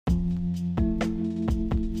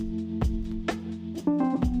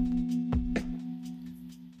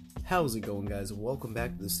How's it going, guys? Welcome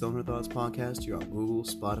back to the Stoner Thoughts Podcast. You're on Google,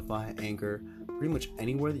 Spotify, Anchor, pretty much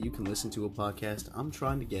anywhere that you can listen to a podcast. I'm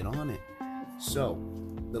trying to get on it. So,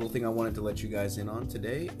 little thing I wanted to let you guys in on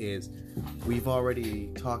today is we've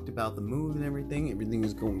already talked about the move and everything. Everything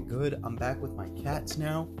is going good. I'm back with my cats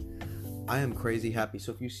now. I am crazy happy.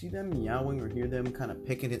 So if you see them meowing or hear them kind of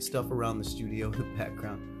picking at stuff around the studio in the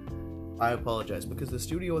background, I apologize because the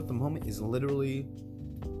studio at the moment is literally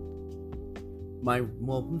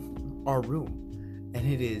our room,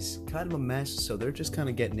 and it is kind of a mess. So they're just kind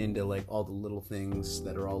of getting into like all the little things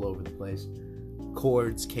that are all over the place,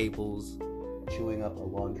 cords, cables, chewing up a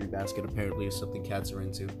laundry basket apparently is something cats are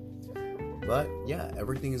into. But yeah,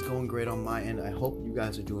 everything is going great on my end. I hope you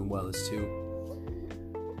guys are doing well as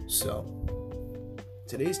too. So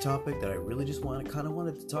today's topic that I really just wanted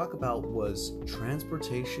to talk about was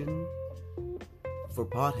transportation for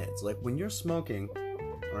potheads. Like when you're smoking,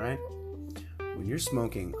 all right? When you're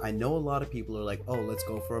smoking, I know a lot of people are like, oh, let's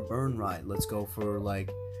go for a burn ride. Let's go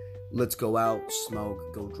out,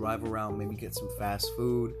 smoke, go drive around, maybe get some fast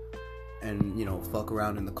food and, fuck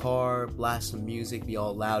around in the car, blast some music, be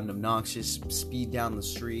all loud and obnoxious, speed down the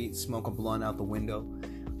street, smoke a blunt out the window.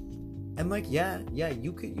 And like, yeah,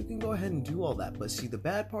 you can go ahead and do all that. But see, the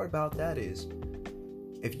bad part about that is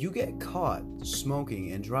if you get caught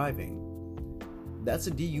smoking and driving, that's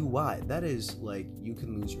a DUI. That is like, you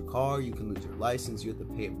can lose your car, you can lose your license, you have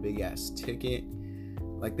to pay a big ass ticket.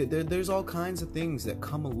 Like there's all kinds of things that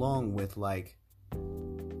come along with like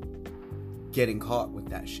getting caught with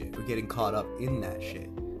that shit or getting caught up in that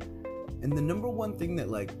shit. And the number one thing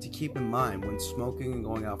that like to keep in mind when smoking and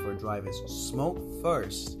going out for a drive is smoke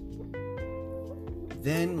first,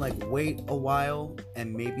 then like wait a while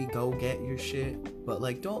and maybe go get your shit. But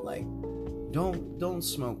like don't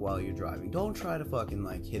smoke while you're driving. Don't try to fucking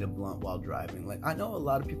like hit a blunt while driving. Like I know a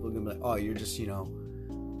lot of people are gonna be like, oh, you're just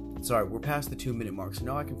sorry, we're past the 2-minute mark, so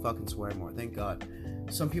now I can fucking swear more, thank God.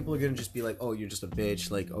 Some people are gonna just be like, oh, you're just a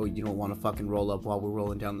bitch, like, oh, you don't want to fucking roll up while we're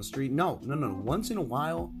rolling down the street. No, once in a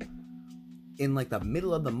while, in like the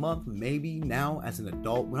middle of the month, maybe. Now as an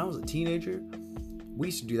adult, when I was a teenager, we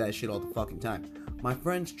used to do that shit all the fucking time. My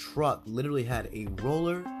friend's truck literally had a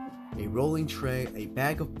roller, a rolling tray, a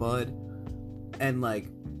bag of bud, and like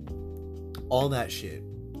all that shit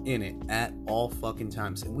in it at all fucking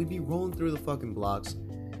times. And we'd be rolling through the fucking blocks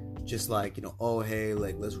just like, oh hey,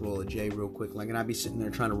 like let's roll a J real quick. Like, and I'd be sitting there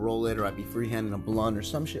trying to roll it, or I'd be freehanding a blunt or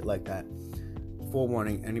some shit like that.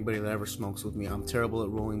 Forewarning, anybody that ever smokes with me, I'm terrible at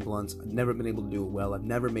rolling blunts. I've never been able to do it well. I've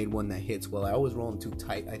never made one that hits well. I always roll them too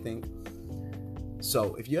tight, I think.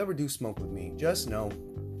 So if you ever do smoke with me, just know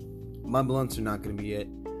my blunts are not going to be it.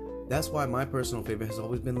 That's why my personal favorite has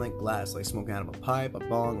always been like glass, like smoking out of a pipe, a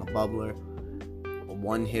bong, a bubbler, a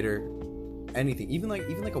one-hitter, anything. Even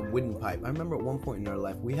like a wooden pipe. I remember at one point in our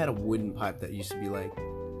life, we had a wooden pipe that used to be like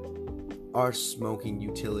our smoking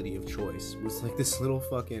utility of choice. It was like this little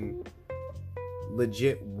fucking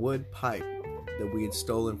legit wood pipe that we had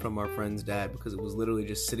stolen from our friend's dad because it was literally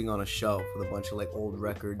just sitting on a shelf with a bunch of like old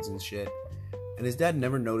records and shit. And his dad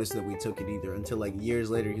never noticed that we took it either until like years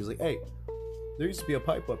later. He was like, hey, there used to be a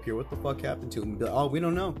pipe up here. What the fuck happened to it? And be like, oh, we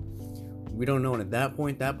don't know. And at that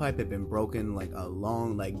point, that pipe had been broken like a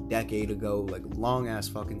long, like decade ago, like long ass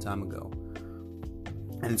fucking time ago.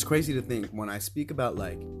 And it's crazy to think when I speak about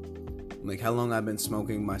like how long I've been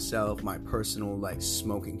smoking myself, my personal like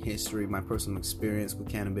smoking history, my personal experience with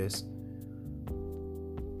cannabis.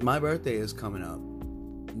 My birthday is coming up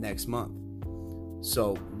next month.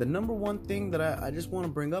 So the number one thing that I just want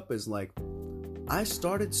to bring up is like, I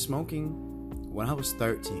started smoking when I was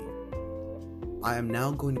 13. I am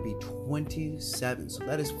now going to be 27. So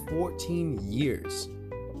that is 14 years.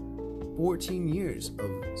 14 years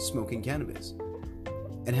of smoking cannabis.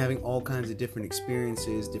 And having all kinds of different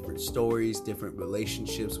experiences, different stories, different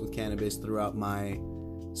relationships with cannabis throughout my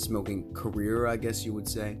smoking career, I guess you would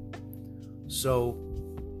say. So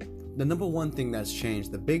the number one thing that's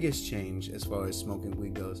changed, the biggest change as far as smoking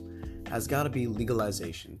weed goes, has got to be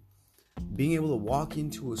legalization. Being able to walk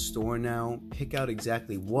into a store now, pick out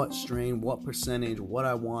exactly what strain, what percentage, what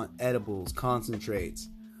I want, edibles, concentrates,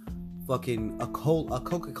 fucking a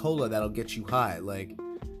Coca-Cola that'll get you high, like,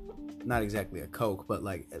 not exactly a Coke, but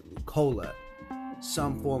like cola,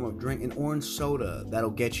 some form of drink, an orange soda that'll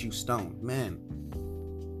get you stoned, man.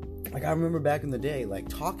 Like, I remember back in the day, like,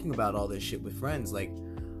 talking about all this shit with friends, like,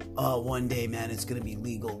 oh, one day, man, it's gonna be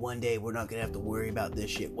legal. One day, we're not gonna have to worry about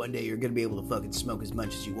this shit. One day, you're gonna be able to fucking smoke as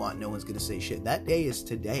much as you want. No one's gonna say shit. That day is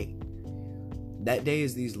today. That day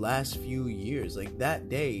is these last few years. Like, that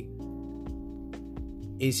day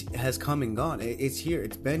has come and gone. It's here.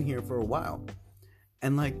 It's been here for a while.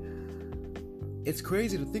 And, like, it's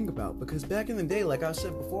crazy to think about, because back in the day, like I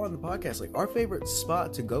said before on the podcast, like our favorite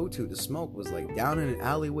spot to go to smoke was like down in an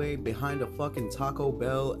alleyway behind a fucking Taco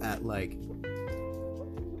Bell at like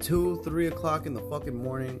 2-3 o'clock in the fucking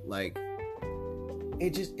morning. Like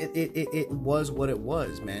it was what it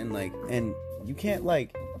was, man. Like, and you can't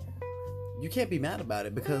be mad about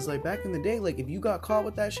it, because like back in the day, like if you got caught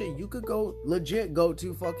with that shit, you could legit go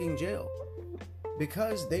to fucking jail,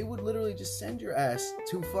 because they would literally just send your ass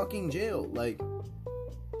to fucking jail. Like,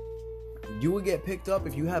 you would get picked up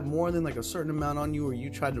if you had more than like a certain amount on you, or you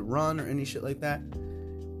tried to run or any shit like that.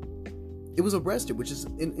 It was arrested, which is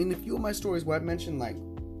in a few of my stories where I mentioned like,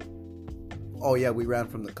 oh yeah, we ran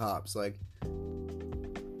from the cops. Like,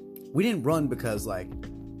 we didn't run because like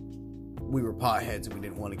we were potheads and we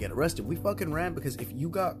didn't want to get arrested. We fucking ran because if you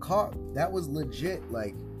got caught, that was legit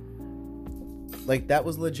like that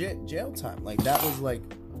was legit jail time. Like, that was like,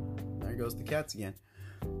 there goes the cats again.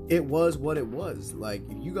 It was what it was. Like,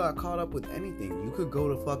 if you got caught up with anything, you could go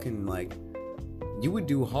to fucking like, you would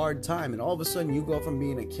do hard time, and all of a sudden you go from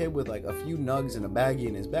being a kid with like a few nugs and a baggie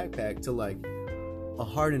in his backpack to like a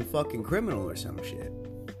hardened fucking criminal or some shit.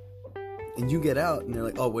 And you get out and they're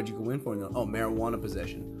like, oh, what'd you go in for? And they're like, oh, marijuana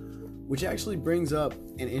possession. Which actually brings up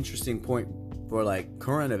an interesting point for like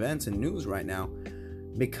current events and news right now.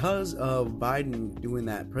 Because of Biden doing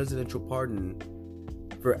that presidential pardon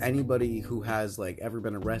for anybody who has like ever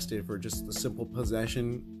been arrested for just the simple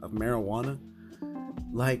possession of marijuana,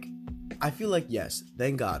 like, I feel like, yes,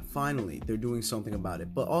 thank God, finally they're doing something about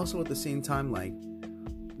it. But also at the same time, like,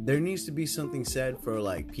 there needs to be something said for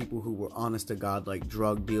like people who were honest to God, like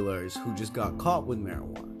drug dealers who just got caught with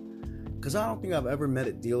marijuana. Because I don't think I've ever met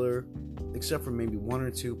a dealer, except for maybe 1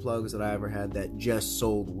 or 2 plugs that I ever had, that just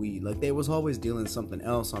sold weed. Like, they was always dealing something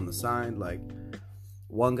else on the side. Like,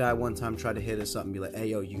 one guy one time tried to hit us up and be like, hey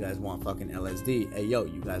yo, you guys want fucking LSD? Hey yo,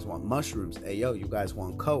 you guys want mushrooms? Hey yo, you guys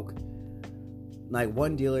want coke? Like,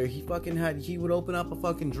 one dealer, he would open up a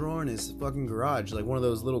fucking drawer in his fucking garage, like one of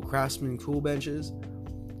those little Craftsman tool benches.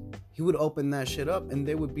 He would open that shit up and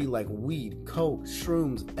there would be like weed, coke,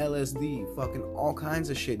 shrooms, LSD, fucking all kinds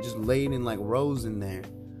of shit just laid in like rows in there.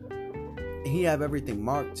 He had everything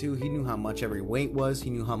marked too. He knew how much every weight was. He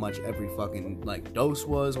knew how much every fucking like dose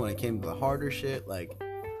was when it came to the harder shit. Like,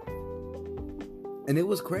 and it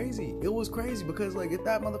was crazy. It was crazy because like if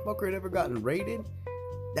that motherfucker had ever gotten raided,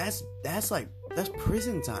 that's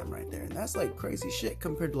prison time right there. And that's like crazy shit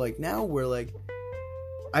compared to like now where like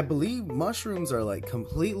I believe mushrooms are like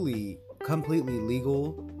completely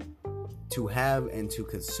legal to have and to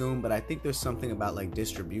consume, but I think there's something about like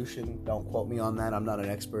distribution. Don't quote me on that. I'm not an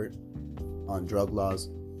expert on drug laws,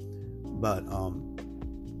 but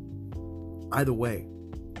either way,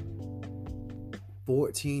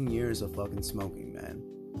 14 years of fucking smoking, man.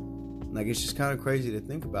 Like, it's just kind of crazy to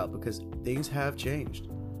think about because things have changed.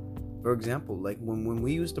 For example, like when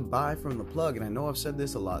we used to buy from the plug, and I know I've said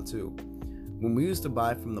this a lot too, when we used to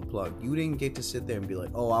buy from the plug, you didn't get to sit there and be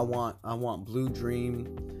like, oh, I want Blue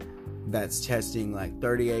Dream that's testing like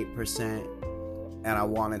 38%, and I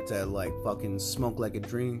want it to like fucking smoke like a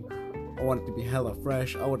dream. I want it to be hella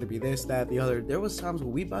fresh. I want it to be this, that, the other. There was times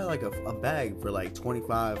where we buy like a bag for like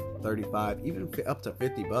 25, 35, even up to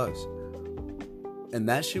 $50. And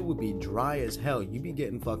that shit would be dry as hell. You'd be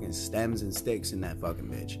getting fucking stems and sticks in that fucking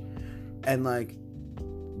bitch. And like,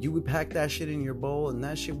 you would pack that shit in your bowl and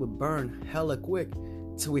that shit would burn hella quick.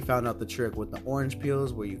 Until we found out the trick with the orange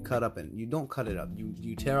peels, where you cut up and you don't cut it up.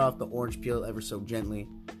 You tear off the orange peel ever so gently.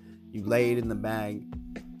 You lay it in the bag.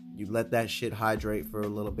 You let that shit hydrate for a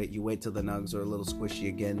little bit. You wait till the nugs are a little squishy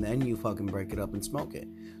again. Then you fucking break it up and smoke it.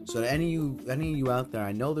 So to any of you out there,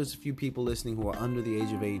 I know there's a few people listening who are under the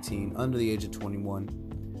age of 18, under the age of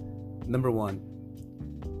 21. Number one,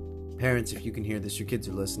 parents, if you can hear this, your kids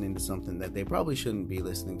are listening to something that they probably shouldn't be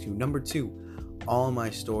listening to. Number two, all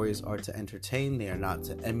my stories are to entertain. They are not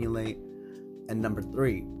to emulate. And number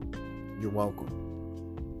three, you're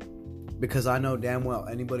welcome. Because I know damn well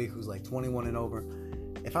anybody who's like 21 and over,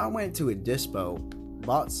 if I went to a dispo,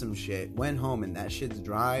 bought some shit, went home and that shit's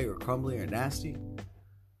dry or crumbly or nasty,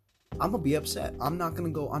 I'm gonna be upset. I'm not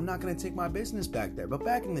gonna take my business back there. But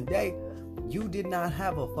back in the day, you did not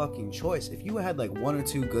have a fucking choice. If you had like 1 or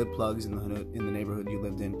 2 good plugs in the neighborhood you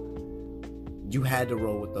lived in, you had to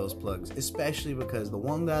roll with those plugs. Especially because the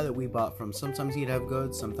one guy that we bought from, sometimes he'd have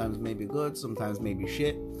goods, sometimes maybe good, sometimes maybe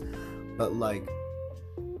shit. But like,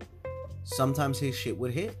 sometimes his shit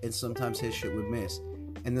would hit and sometimes his shit would miss.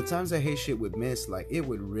 And the times that his shit would miss, like, it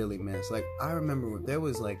would really miss. Like, I remember there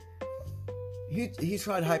was, like, he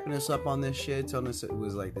tried hyping us up on this shit, telling us it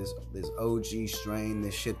was, like, this OG strain,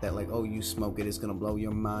 this shit that, like, oh, you smoke it, it's gonna blow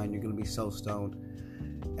your mind, you're gonna be so stoned.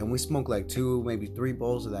 And we smoked like 2, maybe 3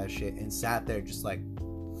 bowls of that shit and sat there just like,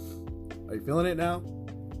 are you feeling it now?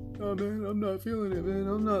 Oh man, I'm not feeling it, man.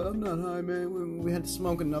 I'm not high, man. We had to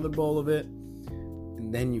smoke another bowl of it.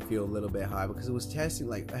 And then you feel a little bit high because it was testing,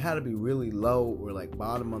 like, it had to be really low or like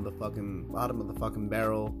bottom of the fucking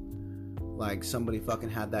barrel. Like somebody fucking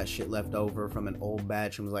had that shit left over from an old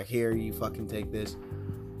batch and was like, here, you fucking take this.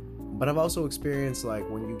 But I've also experienced like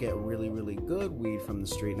when you get really, really good weed from the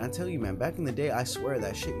street. And I tell you, man, back in the day, I swear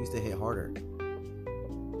that shit used to hit harder.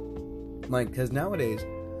 Like, because nowadays,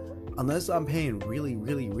 unless I'm paying really,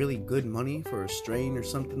 really, really good money for a strain or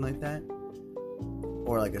something like that,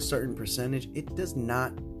 or like a certain percentage, it does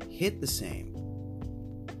not hit the same.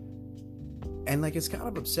 And like, it's kind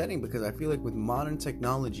of upsetting because I feel like with modern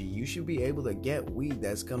technology, you should be able to get weed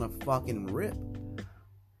that's gonna fucking rip.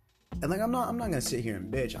 And like, I'm not gonna sit here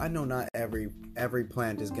and bitch. I know not every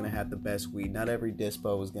plant is gonna have the best weed. Not every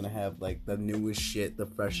dispo is gonna have like the newest shit, the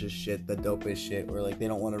freshest shit, the dopest shit, or like they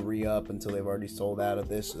don't want to re-up until they've already sold out of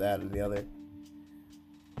this or that or the other.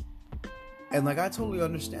 And like, I totally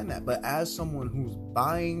understand that. But as someone who's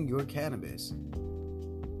buying your cannabis,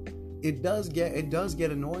 it does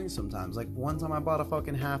get annoying sometimes. Like one time I bought a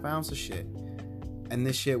fucking half ounce of shit, and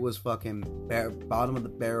this shit was fucking bottom of the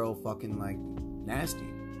barrel, fucking like nasty.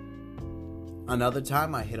 Another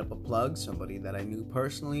time I hit up a plug, somebody that I knew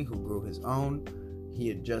personally who grew his own. He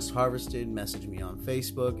had just harvested, messaged me on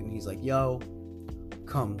Facebook, and he's like, yo,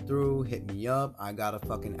 come through, hit me up. I got a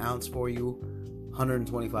fucking ounce for you,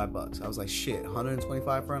 $125. I was like, shit,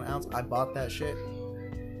 $125 for an ounce? I bought that shit.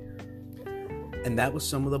 And that was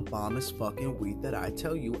some of the bombest fucking weed that I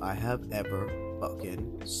tell you I have ever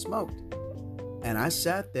fucking smoked. And I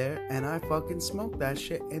sat there and I fucking smoked that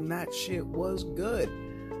shit, and that shit was good.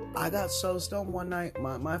 I got so stoned one night,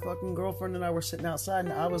 my fucking girlfriend and I were sitting outside,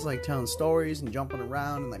 and I was like telling stories and jumping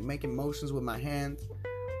around and like making motions with my hands,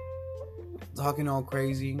 talking all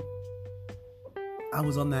crazy. I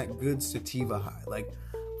was on that good sativa high. Like,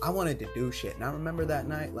 I wanted to do shit. And I remember that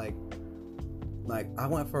night, like I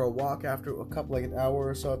went for a walk after like an hour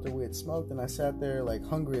or so after we had smoked, and I sat there like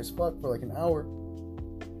hungry as fuck for like an hour.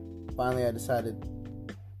 Finally, I decided,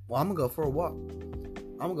 well, I'm gonna go for a walk.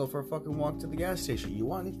 I'm gonna go for a fucking walk to the gas station. You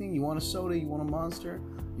want anything? You want a soda? You want a Monster?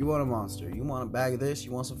 You want a Monster? You want a bag of this?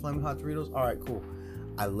 You want some Flaming Hot Doritos? Alright, cool.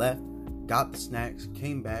 I left, got the snacks,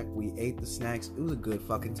 came back, we ate the snacks. It was a good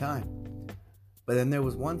fucking time. But then there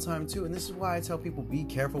was one time too, and this is why I tell people be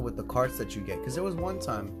careful with the carts that you get. Because there was one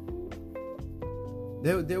time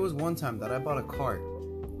that I bought a cart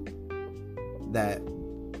that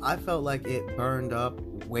I felt like it burned up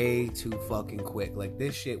way too fucking quick. Like,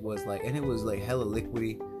 this shit was like, and it was like hella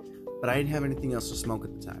liquidy, but I didn't have anything else to smoke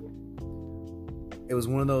at the time. It was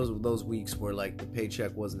one of those weeks where like the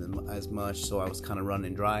paycheck wasn't as much, so I was kind of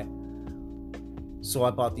running dry. So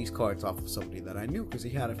I bought these carts off of somebody that I knew because he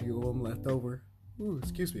had a few of them left over. Ooh,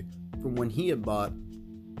 excuse me. From when he had bought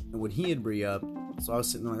and when he had re-upped. So I was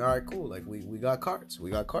sitting there like, all right, cool. Like, we got carts.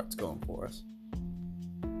 We got carts going for us.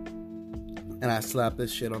 And I slapped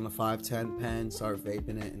this shit on the 510 pen, started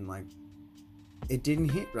vaping it, and like, it didn't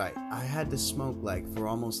hit right. I had to smoke like for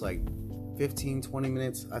almost like 15, 20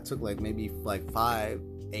 minutes. I took like maybe like 5,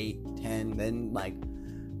 8, 10. Then like,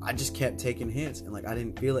 I just kept taking hits and like, I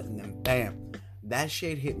didn't feel it. And then bam, that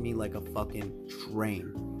shit hit me like a fucking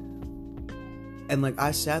train. And like,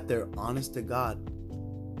 I sat there, honest to God,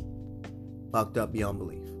 fucked up beyond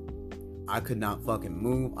belief. I could not fucking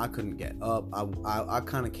move. I couldn't get up. I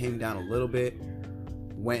kind of came down a little bit.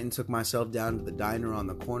 Went and took myself down to the diner on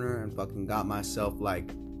the corner and fucking got myself like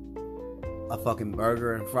a fucking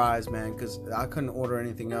burger and fries, man. Because I couldn't order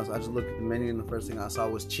anything else. I just looked at the menu and the first thing I saw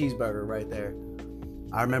was cheeseburger right there.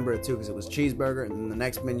 I remember it too because it was cheeseburger. And then the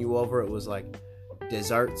next menu over, it was like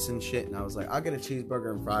desserts and shit. And I was like, I'll get a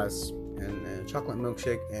cheeseburger and fries and a chocolate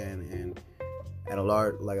milkshake and a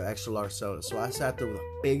large, like an extra large soda. So I sat there with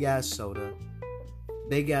a big ass soda,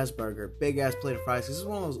 big ass burger, big ass plate of fries. This is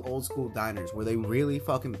one of those old school diners where they really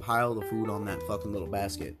fucking pile the food on that fucking little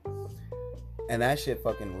basket. And that shit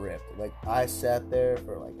fucking ripped. Like, I sat there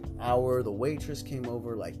for like an hour. The waitress came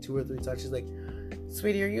over like 2 or 3 times. She's like,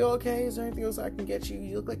 sweetie, are you okay? Is there anything else I can get you?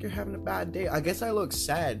 You look like you're having a bad day. I guess I look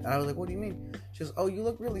sad. And I was like, what do you mean? She goes, oh, you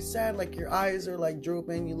look really sad. Like, your eyes are like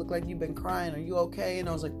drooping. You look like you've been crying. Are you okay? And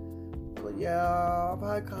I was like, but yeah, I've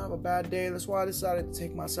had kind of a bad day. That's why I decided to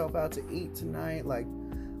take myself out to eat tonight. Like,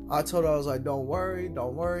 I told her, I was like, don't worry.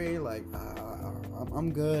 Like,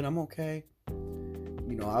 I'm good. I'm okay.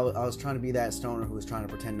 You know, I was trying to be that stoner who was trying to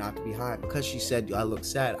pretend not to be high. Because she said I look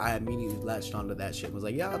sad, I immediately latched onto that shit and was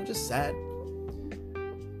like, yeah, I'm just sad.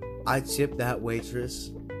 I tipped that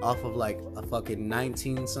waitress off of like a fucking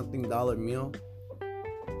 $19-something meal.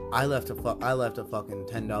 I left a fucking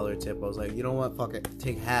 $10 tip. I was like, you know what? Fuck it.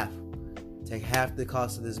 Take half the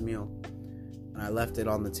cost of this meal. And I left it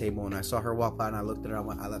on the table, and I saw her walk by, and I looked at her. I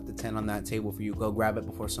went, I left the 10 on that table for you. Go grab it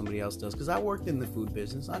before somebody else does. Because I worked in the food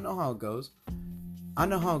business. I know how it goes.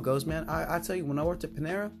 Man. I tell you, when I worked at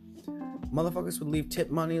Panera, motherfuckers would leave tip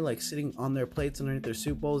money like sitting on their plates underneath their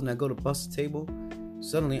soup bowls, and I go to bust the table.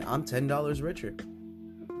 Suddenly, I'm $10 richer.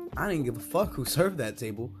 I didn't give a fuck who served that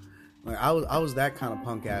table. Like, I was that kind of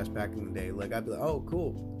punk ass back in the day. Like, I'd be like, oh,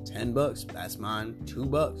 cool, $10, that's mine.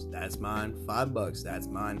 $2, that's mine. $5, that's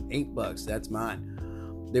mine. $8, that's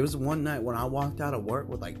mine. There was one night when I walked out of work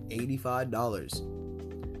with like $85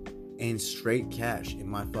 in straight cash in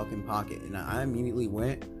my fucking pocket, and I immediately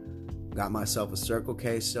went, got myself a Circle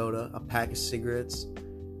K soda, a pack of cigarettes,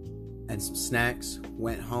 and some snacks.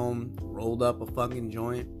 Went home, rolled up a fucking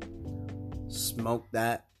joint, smoked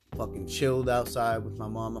that. Fucking chilled outside with my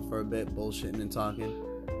mama for a bit, bullshitting and talking.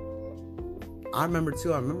 I remember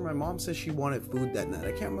my mom said she wanted food that night.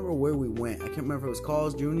 I can't remember where we went. I can't remember if it was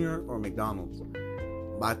Carl's Jr. or McDonald's.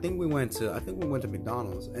 But I think we went to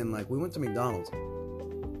McDonald's. And like, we went to McDonald's.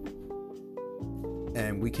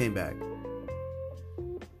 And we came back.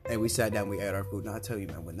 And we sat down, we ate our food. And I tell you,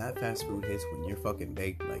 man, when that fast food hits, when you're fucking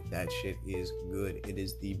baked, like, that shit is good. It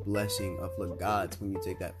is the blessing of the gods when you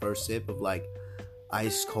take that first sip of like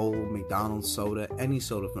ice cold McDonald's soda, any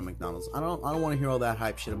soda from McDonald's. I don't want to hear all that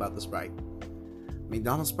hype shit about the Sprite.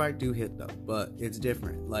 McDonald's Sprite do hit though, but it's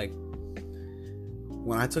different. Like,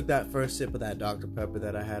 when I took that first sip of that Dr. Pepper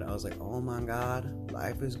that I had, I was like, oh my god,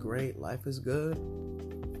 life is great, life is good.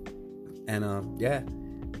 And yeah,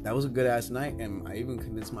 that was a good ass night. And I even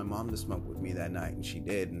convinced my mom to smoke with me that night, and she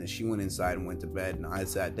did. And then she went inside and went to bed, and I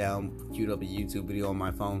sat down, queued up a YouTube video on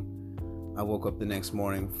my phone. I woke up the next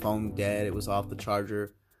morning, phone dead, it was off the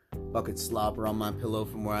charger, bucket slobber on my pillow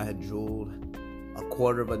from where I had drooled, a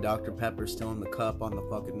quarter of a Dr. Pepper still in the cup on the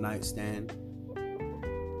fucking nightstand.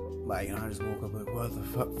 Like, you know, I just woke up like, what the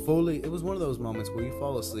fuck? It was one of those moments where you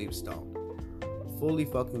fall asleep stoned, fully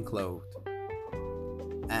fucking clothed.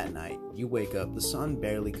 At night, you wake up, the sun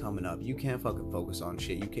barely coming up, you can't fucking focus on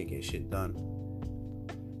shit, you can't get shit done.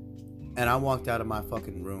 And I walked out of my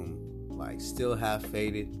fucking room, like, still half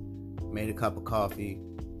faded. Made a cup of coffee,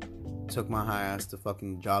 took my high ass to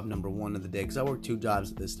fucking job number 1 of the day, because I worked 2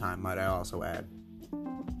 jobs at this time, might I also add.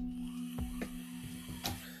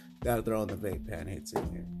 Gotta throw in the vape pan hits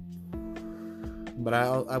in here. But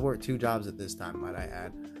I worked 2 jobs at this time, might I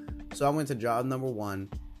add. So I went to job number 1,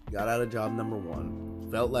 got out of job number 1,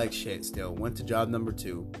 felt like shit still, went to job number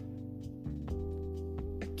 2,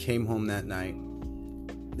 came home that night.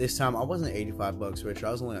 This time, I wasn't $85 richer.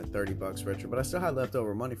 I was only like $30 richer, but I still had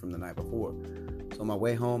leftover money from the night before. So on my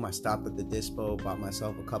way home, I stopped at the Dispo, bought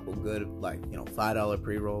myself a couple good, like, $5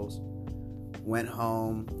 pre-rolls. Went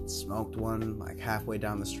home, smoked one, like, halfway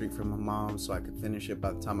down the street from my mom so I could finish it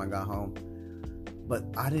by the time I got home. But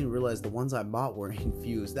I didn't realize the ones I bought were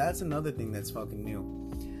infused. That's another thing that's fucking new.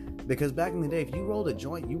 Because back in the day, if you rolled a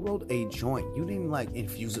joint. You didn't like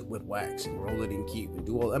infuse it with wax and roll it in keep and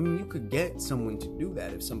do all. I mean, you could get someone to do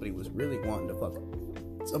that if somebody was really wanting to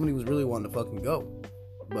fucking go.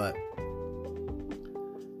 But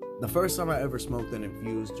the first time I ever smoked an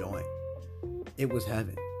infused joint, it was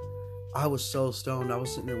heaven. I was so stoned. I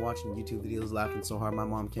was sitting there watching YouTube videos, laughing so hard. My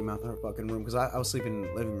mom came out of her fucking room because I was sleeping in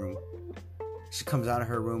the living room. She comes out of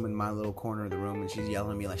her room in my little corner of the room, and she's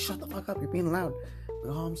yelling at me like, "Shut the fuck up! You're being loud."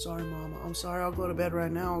 Like, "Oh, I'm sorry, Mom. I'm sorry. I'll go to bed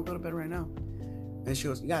right now. And she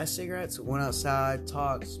goes, "You got a cigarette?" So went outside,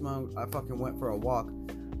 talked, smoked. I fucking went for a walk.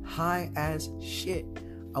 High as shit.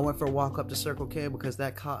 I went for a walk up to Circle K because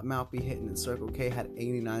that cottonmouth be hitting, and Circle K had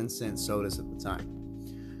 89-cent sodas at the time.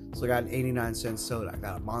 So I got an 89-cent soda. I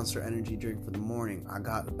got a Monster Energy drink for the morning. I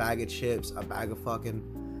got a bag of chips, a bag of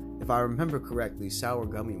fucking, if I remember correctly, sour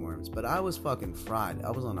gummy worms. But I was fucking fried.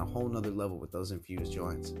 I was on a whole nother level with those infused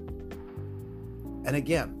joints. And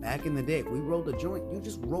again, back in the day, if we rolled a joint, you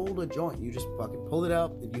just rolled a joint. You just fucking pulled it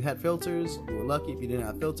out. If you had filters, you were lucky. If you didn't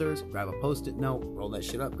have filters, grab a Post-it note, roll that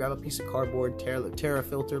shit up, grab a piece of cardboard, tear a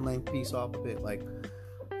filter length piece off of it. Like,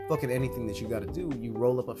 fucking anything that you gotta do, you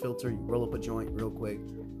roll up a filter, you roll up a joint real quick,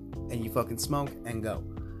 and you fucking smoke and go.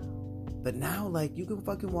 But now, like, you can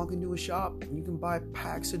fucking walk into a shop and you can buy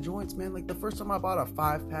packs of joints, man. Like, the first time I bought a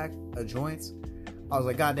 5-pack of joints, I was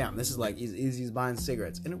like, God damn, this is like as easy as buying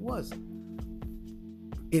cigarettes. And it was.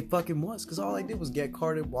 It fucking was, because all I did was get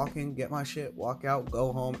carded, walk in, get my shit, walk out,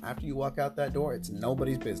 go home. After you walk out that door, it's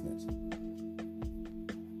nobody's business.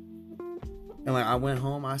 And like, I went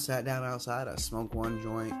home, I sat down outside, I smoked one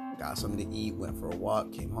joint, got something to eat, went for a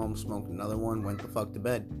walk, came home, smoked another one, went the fuck to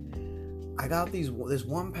bed. I got this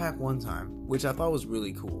one pack one time, which I thought was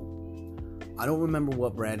really cool. I don't remember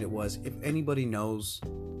what brand it was. If anybody knows,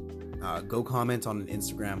 go comment on an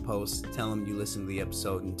Instagram post. Tell them you listened to the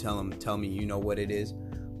episode and tell me you know what it is.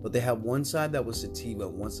 But they had one side that was sativa,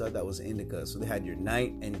 one side that was indica. So they had your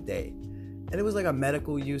night and day, and it was like a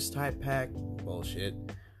medical use type pack. Bullshit.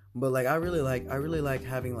 But like I really like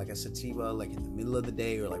having like a sativa like in the middle of the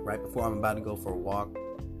day or like right before I'm about to go for a walk.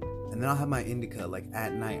 And then I'll have my indica, like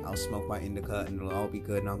at night, I'll smoke my indica and it'll all be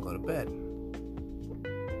good and I'll go to bed.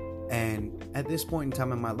 And at this point in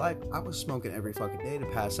time in my life, I was smoking every fucking day to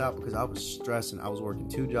pass out because I was stressing. I was working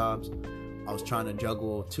 2 jobs. I was trying to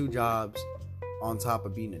juggle 2 jobs on top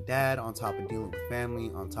of being a dad, on top of dealing with family,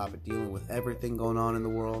 on top of dealing with everything going on in the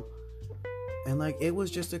world. And like, it was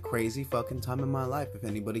just a crazy fucking time in my life. If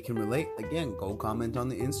anybody can relate, again, go comment on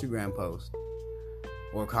the Instagram post.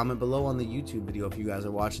 Or comment below on the YouTube video if you guys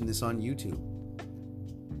are watching this on YouTube.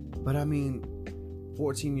 But I mean,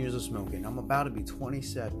 14 years of smoking. I'm about to be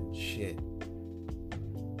 27. Shit.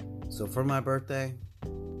 So for my birthday,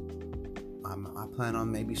 I plan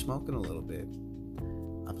on maybe smoking a little bit.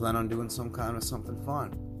 I plan on doing something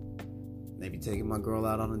fun. Maybe taking my girl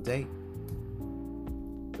out on a date.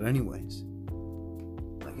 But anyways,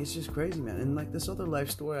 like, it's just crazy, man. And like, this other life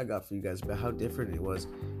story I got for you guys about how different it was.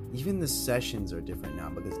 Even the sessions are different now,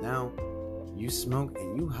 because now you smoke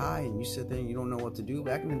and you high and you sit there and you don't know what to do.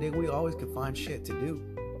 Back in the day, we always could find shit to do.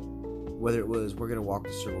 Whether it was, we're going to walk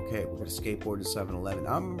to Circle K, we're going to skateboard to 7-Eleven.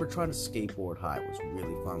 I remember trying to skateboard high. It was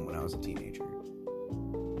really fun when I was a teenager.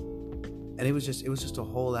 And it was just a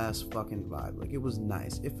whole ass fucking vibe. Like, it was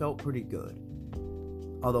nice. It felt pretty good.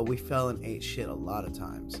 Although we fell and ate shit a lot of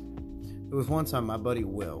times. There was one time my buddy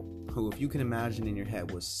Will, who, if you can imagine in your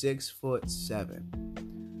head, was 6'7".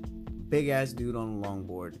 Big ass dude on a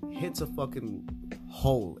longboard, hits a fucking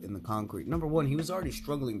hole in the concrete. Number one, he was already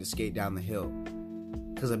struggling to skate down the hill.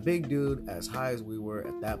 Because a big dude, as high as we were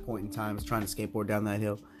at that point in time, was trying to skateboard down that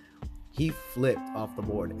hill. He flipped off the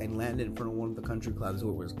board and landed in front of one of the country clubs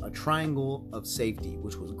where it was a triangle of safety,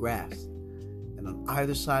 which was grass. And on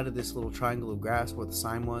either side of this little triangle of grass where the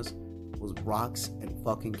sign was rocks and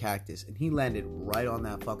fucking cactus. And he landed right on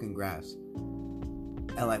that fucking grass.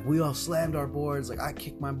 And like, we all slammed our boards. Like, I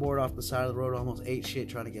kicked my board off the side of the road, almost ate shit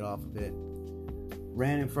trying to get off of it.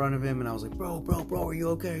 Ran in front of him and I was like, bro, are you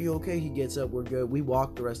okay? Are you okay? He gets up, we're good. We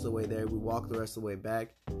walked the rest of the way there. We walked the rest of the way back.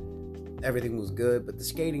 Everything was good, but the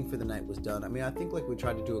skating for the night was done. I mean, I think like we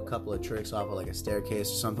tried to do a couple of tricks off of like a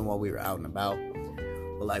staircase or something while we were out and about.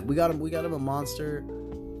 But like, we got him a monster.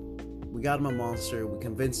 We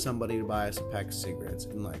convinced somebody to buy us a pack of cigarettes.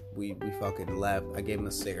 And like, we fucking left. I gave him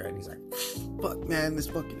a cigarette. And he's like, fuck, man, this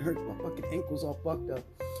fucking hurts. My fucking ankle's all fucked up.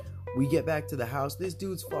 We get back to the house. This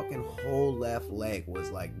dude's fucking whole left leg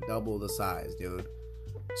was like double the size, dude.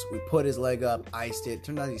 So we put his leg up, iced it.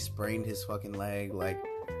 Turned out he sprained his fucking leg. Like,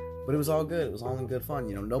 but it was all good. It was all in good fun.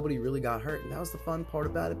 You know, nobody really got hurt. And that was the fun part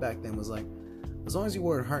about it back then, was like, as long as you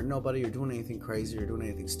weren't hurting nobody or doing anything crazy or doing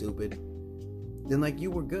anything stupid, then like you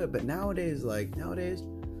were good. But nowadays,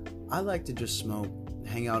 I like to just smoke,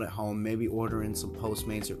 hang out at home, maybe order in some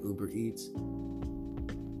Postmates or Uber Eats,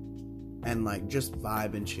 and like just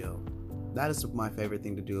vibe and chill. That is my favorite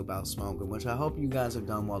thing to do about smoking, which I hope you guys have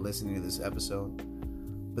done while listening to this episode.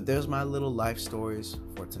 But there's my little life stories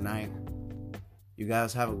for tonight. You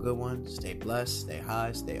guys have a good one. Stay blessed, stay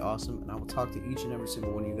high, stay awesome, and I will talk to each and every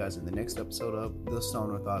single one of you guys in the next episode of the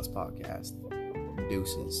Stoner Thoughts Podcast.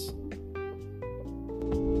 Deuces.